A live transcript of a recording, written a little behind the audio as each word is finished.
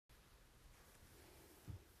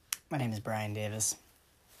My name is Brian Davis.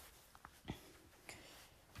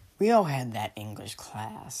 We all had that English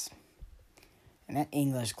class. In that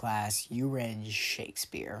English class, you read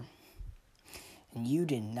Shakespeare. And you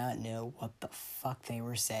did not know what the fuck they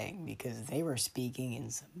were saying because they were speaking in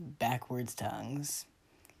some backwards tongues.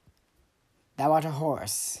 Thou art a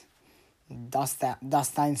horse. Dost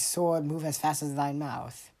thine sword move as fast as thine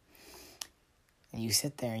mouth? And you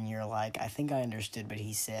sit there and you're like, I think I understood what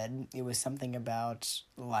he said. It was something about,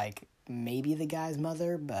 like, maybe the guy's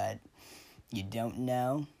mother, but you don't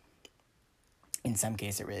know. In some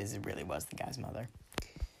case, it really was the guy's mother.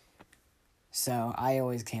 So I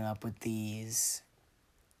always came up with these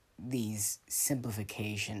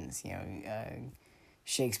simplifications,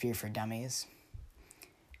 Shakespeare for dummies.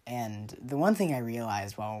 And the one thing I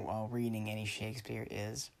realized while reading any Shakespeare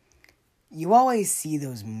is you always see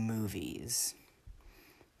those movies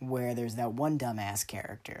where there's that one dumbass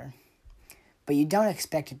character, but you don't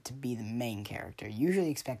expect it to be the main character. You usually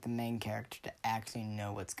expect the main character to actually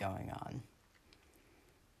know what's going on.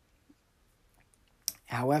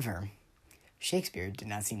 However, Shakespeare did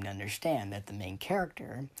not seem to understand that the main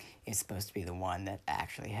character is supposed to be the one that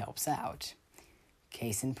actually helps out.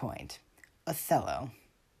 Case in point, Othello.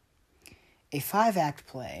 A 5-act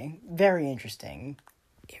play, very interesting.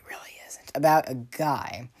 It really isn't. About a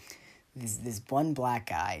guy, this one black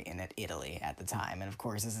guy in Italy at the time, and of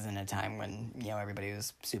course this is in a time when, everybody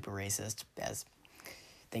was super racist, as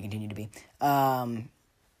they continue to be.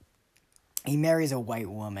 He marries a white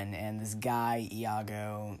woman, and this guy,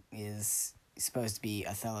 Iago, is supposed to be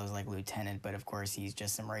Othello's, lieutenant, but of course he's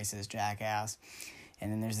just some racist jackass.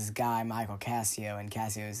 And then there's this guy, Michael Cassio, and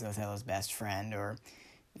Cassio is Othello's best friend, or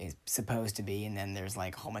is supposed to be, and then there's,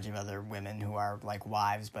 a whole bunch of other women who are,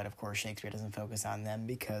 wives, but of course Shakespeare doesn't focus on them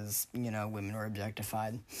because, women were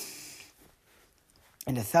objectified.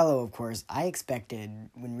 And Othello, of course, I expected,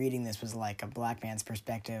 when reading this, was, a black man's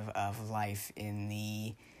perspective of life in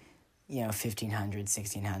the 1500s,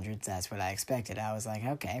 1600s, that's what I expected. I was like,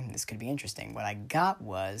 okay, this could be interesting. What I got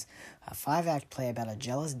was a 5-act play about a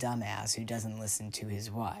jealous dumbass who doesn't listen to his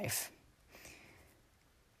wife.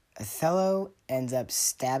 Othello ends up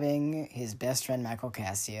stabbing his best friend Michael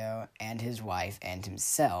Cassio and his wife and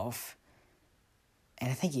himself,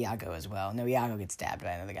 and I think Iago as well. No, Iago gets stabbed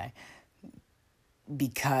by another guy.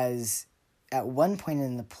 Because at one point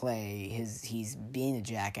in the play, he's being a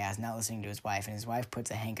jackass, not listening to his wife, and his wife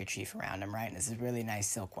puts a handkerchief around him, right? And it's a really nice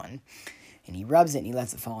silk one. And he rubs it and he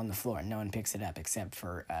lets it fall on the floor, and no one picks it up except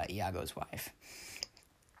for Iago's wife.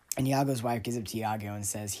 And Iago's wife gives it to Iago and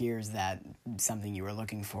says, here's that something you were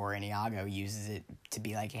looking for, and Iago uses it to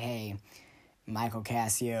be like, hey, Michael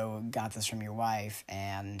Cassio got this from your wife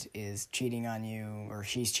and is cheating on you, or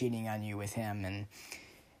she's cheating on you with him,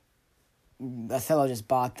 and Othello just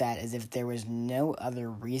bought that as if there was no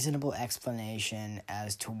other reasonable explanation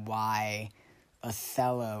as to why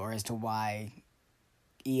Othello, or as to why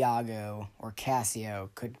Iago or Cassio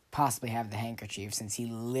could possibly have the handkerchief, since he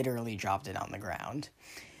literally dropped it on the ground.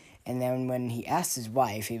 And then when he asked his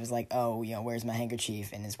wife, he was like, oh, where's my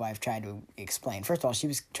handkerchief? And his wife tried to explain. First of all, she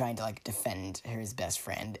was trying to, defend his best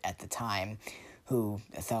friend at the time, who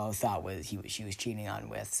Othello thought she was cheating on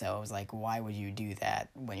with. So it was like, why would you do that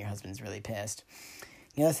when your husband's really pissed?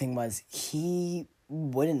 The other thing was, he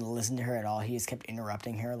wouldn't listen to her at all. He just kept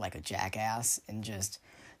interrupting her like a jackass and just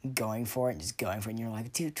going for it. And you're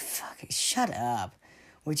like, dude, fuck, shut up.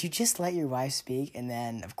 Would you just let your wife speak? And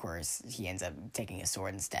then, of course, he ends up taking a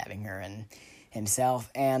sword and stabbing her and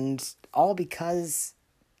himself. And all because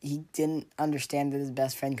he didn't understand that his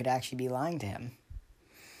best friend could actually be lying to him.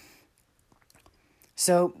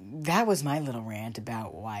 So that was my little rant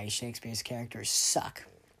about why Shakespeare's characters suck.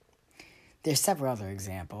 There's several other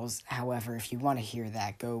examples. However, if you want to hear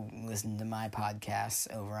that, go listen to my podcasts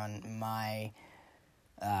over on my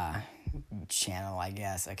channel,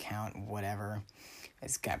 account, whatever.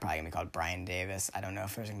 It's probably going to be called Brian Davis. I don't know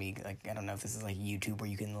if there's going to be, I don't know if this is YouTube where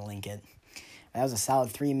you can link it. That was a solid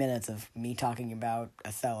 3 minutes of me talking about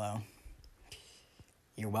Othello.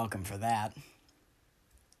 You're welcome for that.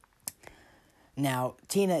 Now,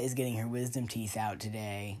 Tina is getting her wisdom teeth out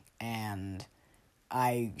today, and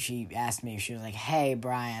she asked me, she was like, hey,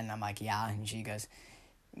 Brian. I'm like, yeah, and she goes,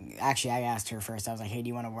 actually, I asked her first, I was like, hey, do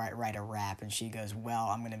you want to write a rap? And she goes, well,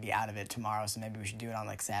 I'm going to be out of it tomorrow, so maybe we should do it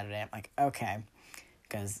on, Saturday. I'm like, okay,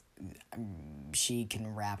 because she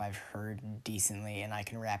can rap, I've heard, decently, and I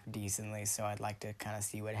can rap decently, so I'd like to kind of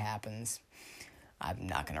see what happens. I'm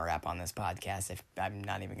not going to rap on this podcast.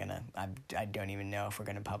 I don't even know if we're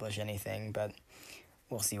going to publish anything, but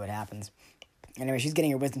we'll see what happens. Anyway, she's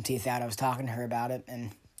getting her wisdom teeth out. I was talking to her about it,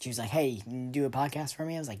 and she was like, hey, can you do a podcast for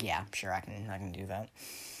me? I was like, yeah, sure, I can do that.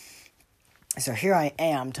 So here I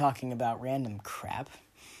am talking about random crap,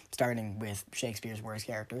 starting with Shakespeare's worst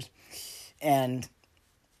characters. And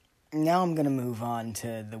now I'm going to move on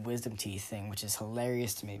to the wisdom teeth thing, which is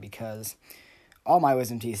hilarious to me because all my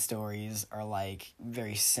wisdom teeth stories are, like,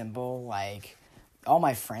 very simple. Like, all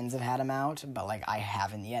my friends have had them out, but, like, I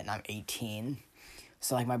haven't yet, and I'm 18.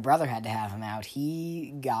 So, like, my brother had to have them out.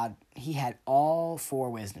 He had all 4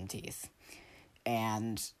 wisdom teeth.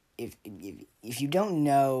 And if you don't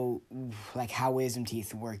know, like, how wisdom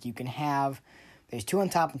teeth work, you can have, there's 2 on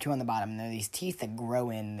top and 2 on the bottom, and they're these teeth that grow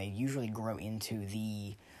in, they usually grow into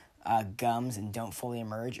the gums and don't fully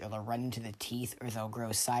emerge, or they'll run into the teeth, or they'll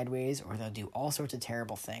grow sideways, or they'll do all sorts of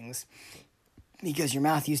terrible things. Because your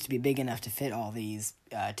mouth used to be big enough to fit all these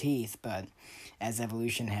teeth, but as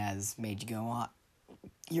evolution has made you go on,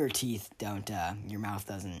 your teeth don't, your mouth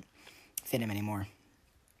doesn't fit them anymore.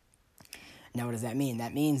 Now, what does that mean?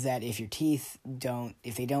 That means that if your teeth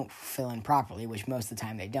if they don't fill in properly, which most of the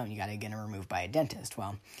time they don't, you gotta get them removed by a dentist.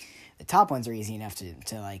 Well, the top ones are easy enough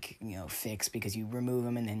to like, fix because you remove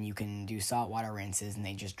them and then you can do saltwater rinses and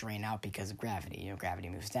they just drain out because of gravity. Gravity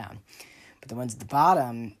moves down. But the ones at the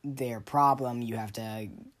bottom, they're a problem. You have to,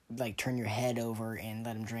 like, turn your head over and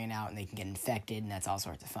let them drain out and they can get infected, and that's all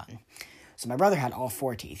sorts of fun. So my brother had all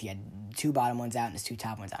 4 teeth. He had 2 bottom ones out and his 2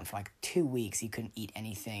 top ones out. For like 2 weeks, he couldn't eat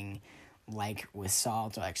anything like with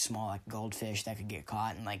salt or like small like goldfish that could get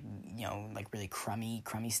caught, and like, like really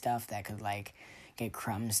crummy stuff that could like get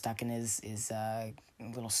crumbs stuck in his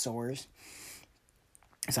little sores.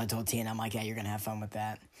 So I told Tina, I'm like, yeah, you're going to have fun with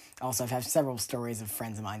that. Also, I've had several stories of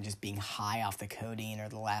friends of mine just being high off the codeine or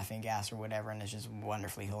the laughing gas or whatever, and it's just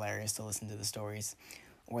wonderfully hilarious to listen to the stories,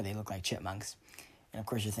 or they look like chipmunks. And of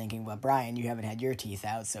course you're thinking, well, Brian, you haven't had your teeth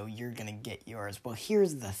out, so you're going to get yours. Well,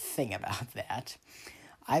 here's the thing about that.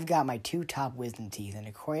 I've got my 2 top wisdom teeth, and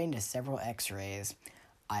according to several x-rays,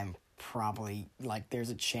 I'm probably, like,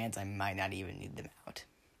 there's a chance I might not even need them out.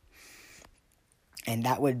 And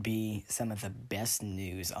that would be some of the best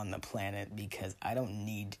news on the planet because I don't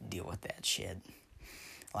need to deal with that shit.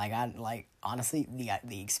 Honestly,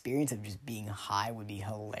 the experience of just being high would be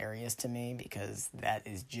hilarious to me because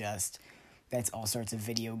that's all sorts of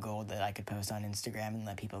video gold that I could post on Instagram and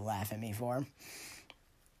let people laugh at me for.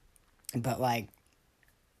 But, like,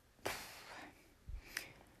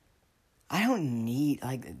 I don't need,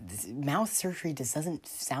 mouth surgery just doesn't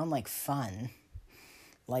sound like fun.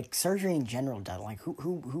 Like, surgery in general does. Like,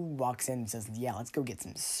 who walks in and says, yeah, let's go get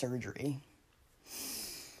some surgery?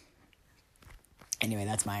 Anyway,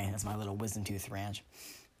 that's my little wisdom tooth rant.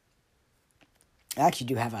 I actually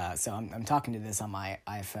do have I'm talking to this on my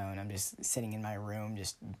iPhone. I'm just sitting in my room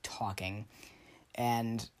just talking.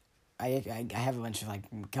 And I have a bunch of, like,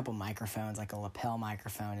 a couple microphones, like a lapel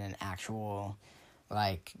microphone and an actual,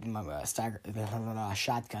 like,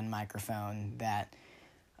 shotgun microphone that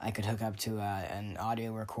I could hook up to an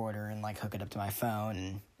audio recorder and, like, hook it up to my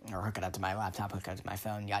phone, or hook it up to my laptop, hook it up to my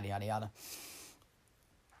phone, yada, yada, yada.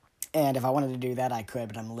 And if I wanted to do that, I could,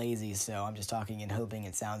 but I'm lazy, so I'm just talking and hoping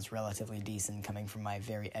it sounds relatively decent coming from my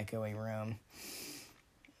very echoey room.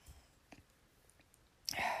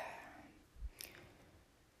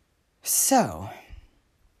 So,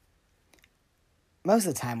 most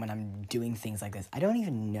of the time when I'm doing things like this, I don't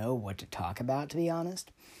even know what to talk about, to be honest.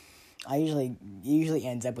 It usually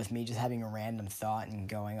ends up with me just having a random thought and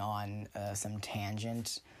going on some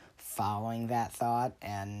tangent following that thought,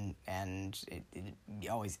 and it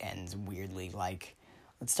always ends weirdly. Like,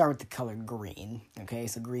 let's start with the color green, okay?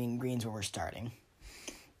 So green's where we're starting.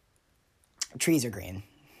 Trees are green.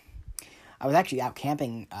 I was actually out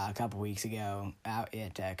camping a couple weeks ago out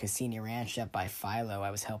at Cassini Ranch up by Philo. I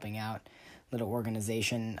was helping out little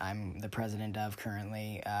organization I'm the president of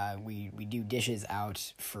currently. We do dishes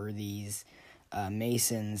out for these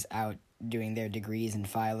Masons out doing their degrees in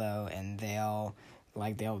Philo, and there'll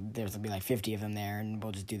be like 50 of them there, and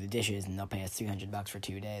we'll just do the dishes, and they'll pay us $300 for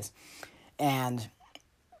 2 days, and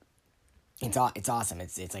it's awesome.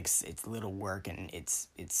 It's little work, and it's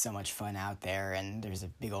so much fun out there, and there's a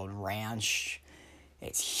big old ranch.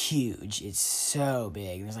 It's huge. It's so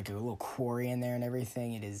big. There's like a little quarry in there and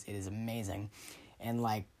everything. It is amazing. And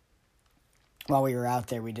like, while we were out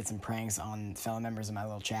there, we did some pranks on fellow members of my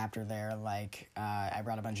little chapter there. Like, I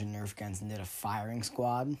brought a bunch of Nerf guns and did a firing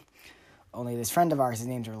squad. Only this friend of ours, his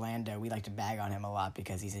name's Orlando, we like to bag on him a lot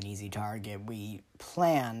because he's an easy target. We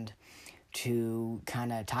planned to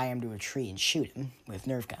kind of tie him to a tree and shoot him with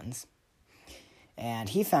Nerf guns. And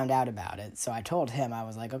he found out about it, so I told him, I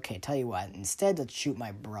was like, okay, tell you what, instead let's shoot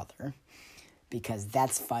my brother, because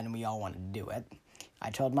that's fun and we all want to do it.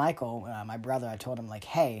 I told Michael, my brother, I told him, like,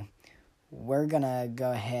 hey, we're gonna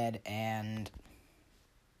go ahead and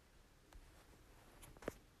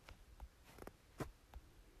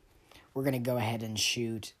we're going to go ahead and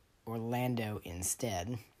shoot Orlando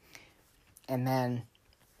instead. And then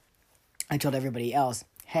I told everybody else,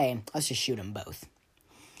 hey, let's just shoot them both.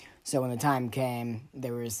 So when the time came,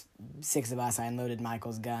 there was 6 of us. I unloaded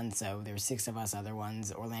Michael's gun, so there were 6 of us other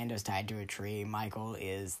ones. Orlando's tied to a tree. Michael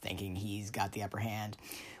is thinking he's got the upper hand.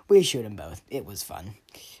 We shoot them both. It was fun.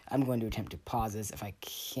 I'm going to attempt to pause this. If I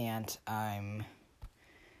can't, I'm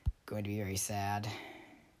going to be very sad.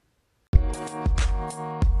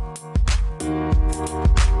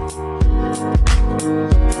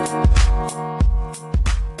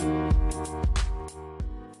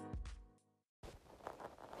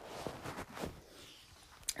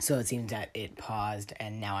 So it seems that it paused,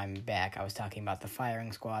 and now I'm back. I was talking about the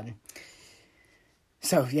firing squad.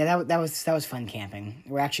 So yeah, that was fun camping.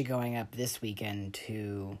 We're actually going up this weekend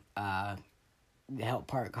to help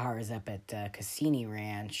park cars up at Cassini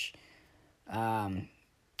Ranch.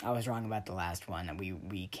 I was wrong about the last one.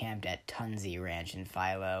 We camped at Tunzi Ranch in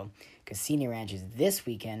Philo. Cassini Ranch is this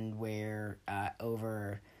weekend, where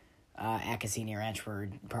over at Cassini Ranch we're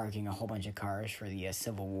parking a whole bunch of cars for the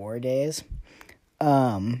Civil War days.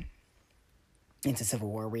 It's a Civil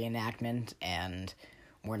War reenactment, and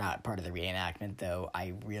we're not part of the reenactment, though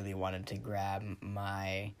I really wanted to grab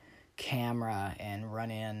my camera and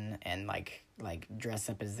run in and like dress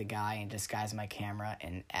up as the guy and disguise my camera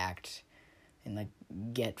and act and like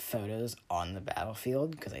get photos on the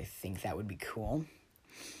battlefield, because I think that would be cool.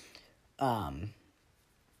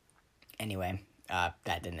 Anyway,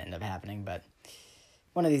 that didn't end up happening, but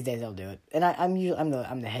one of these days I'll do it. And I'm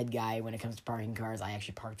the head guy when it comes to parking cars. I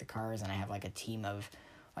actually park the cars, and I have like a team of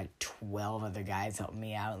like 12 other guys helping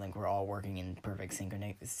me out. Like, we're all working in perfect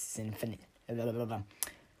symphony.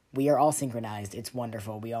 We are all synchronized. It's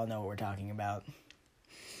wonderful. We all know what we're talking about.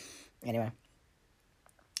 Anyway.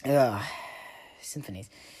 Symphonies.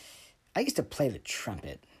 I used to play the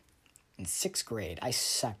trumpet in 6th grade. I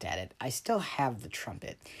sucked at it. I still have the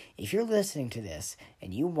trumpet. If you're listening to this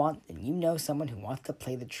and you know someone who wants to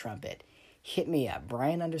play the trumpet, hit me up.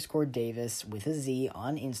 Brian_Davis with a Z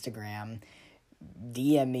on Instagram.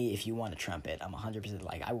 DM me if you want a trumpet. I'm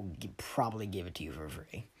 100% I will probably give it to you for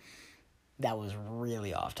free. That was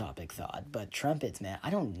really off-topic thought, but trumpets, man, I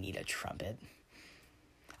don't need a trumpet.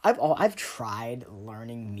 I've tried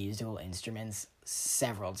learning musical instruments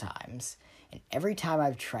several times, and every time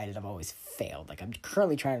I've tried it, I've always failed. Like, I'm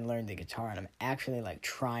currently trying to learn the guitar, and I'm actually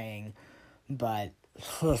trying, but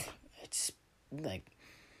it's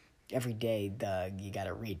every day you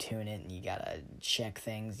gotta retune it, and you gotta check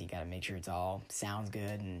things, you gotta make sure it's all sounds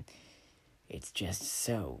good, and it's just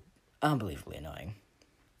so unbelievably annoying.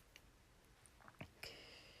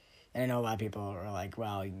 And I know a lot of people are like,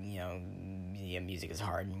 well, music is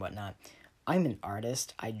hard and whatnot. I'm an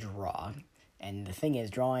artist. I draw. And the thing is,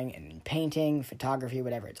 drawing and painting, photography,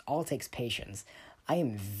 whatever, it all takes patience. I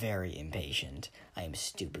am very impatient. I am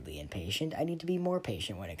stupidly impatient. I need to be more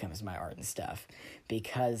patient when it comes to my art and stuff.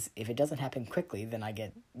 Because if it doesn't happen quickly, then I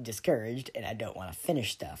get discouraged and I don't want to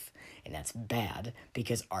finish stuff. And that's bad,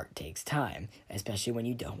 because art takes time, especially when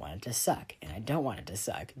you don't want it to suck. And I don't want it to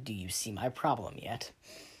suck. Do you see my problem yet?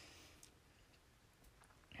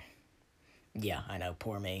 Yeah, I know,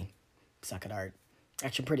 poor me. Suck at art.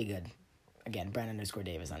 Actually, pretty good. Again,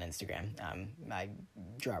 Brian_Davis on Instagram. I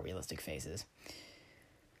draw realistic faces.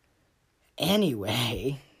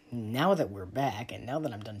 Anyway, now that we're back, and now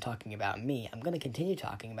that I'm done talking about me, I'm going to continue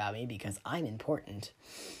talking about me because I'm important.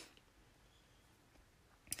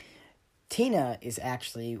 Tina is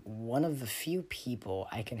actually one of the few people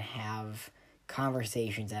I can have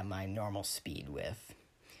conversations at my normal speed with.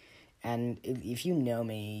 And if you know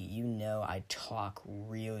me, you know I talk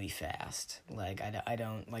really fast. I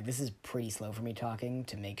don't, this is pretty slow for me talking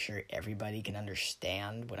to make sure everybody can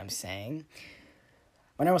understand what I'm saying.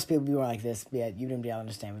 When I was speaking to people like this, yeah, you wouldn't be able to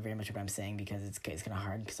understand very much what I'm saying, because it's kind of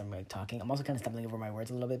hard because I'm talking. I'm also kind of stumbling over my words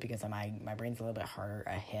a little bit because my brain's a little bit harder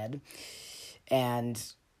ahead. And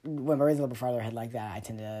when my brain's a little bit farther ahead like that, I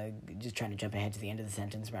tend to just try to jump ahead to the end of the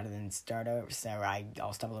sentence rather than start over, so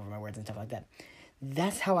I'll stumble over my words and stuff like that.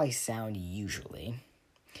 That's how I sound usually.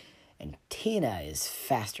 And Tina is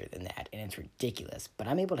faster than that, and it's ridiculous. But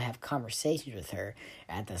I'm able to have conversations with her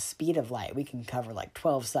at the speed of light. We can cover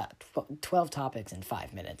 12 topics in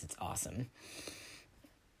 5 minutes. It's awesome.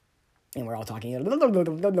 And we're all talking, and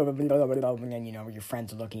your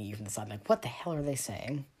friends are looking at you from the side like, what the hell are they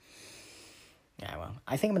saying? Yeah, well,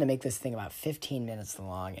 I think I'm going to make this thing about 15 minutes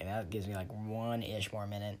long, and that gives me 1-ish more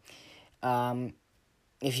minute.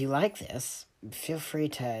 If you like this, feel free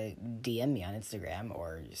to DM me on Instagram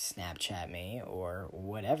or Snapchat me or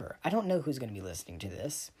whatever. I don't know who's going to be listening to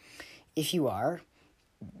this. If you are,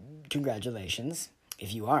 congratulations.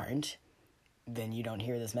 If you aren't, then you don't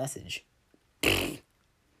hear this message.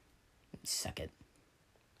 Suck it.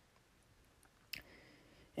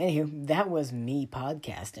 Anywho, that was me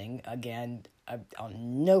podcasting, again,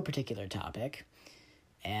 on no particular topic.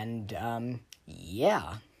 And,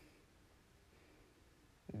 yeah.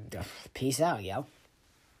 Peace out, yo.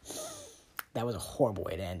 That was a horrible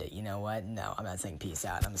way to end it. You know what? No, I'm not saying peace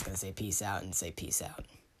out. I'm just going to say peace out and say peace out.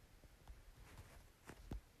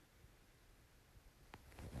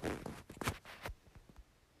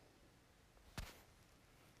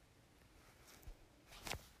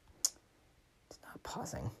 It's not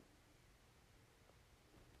pausing.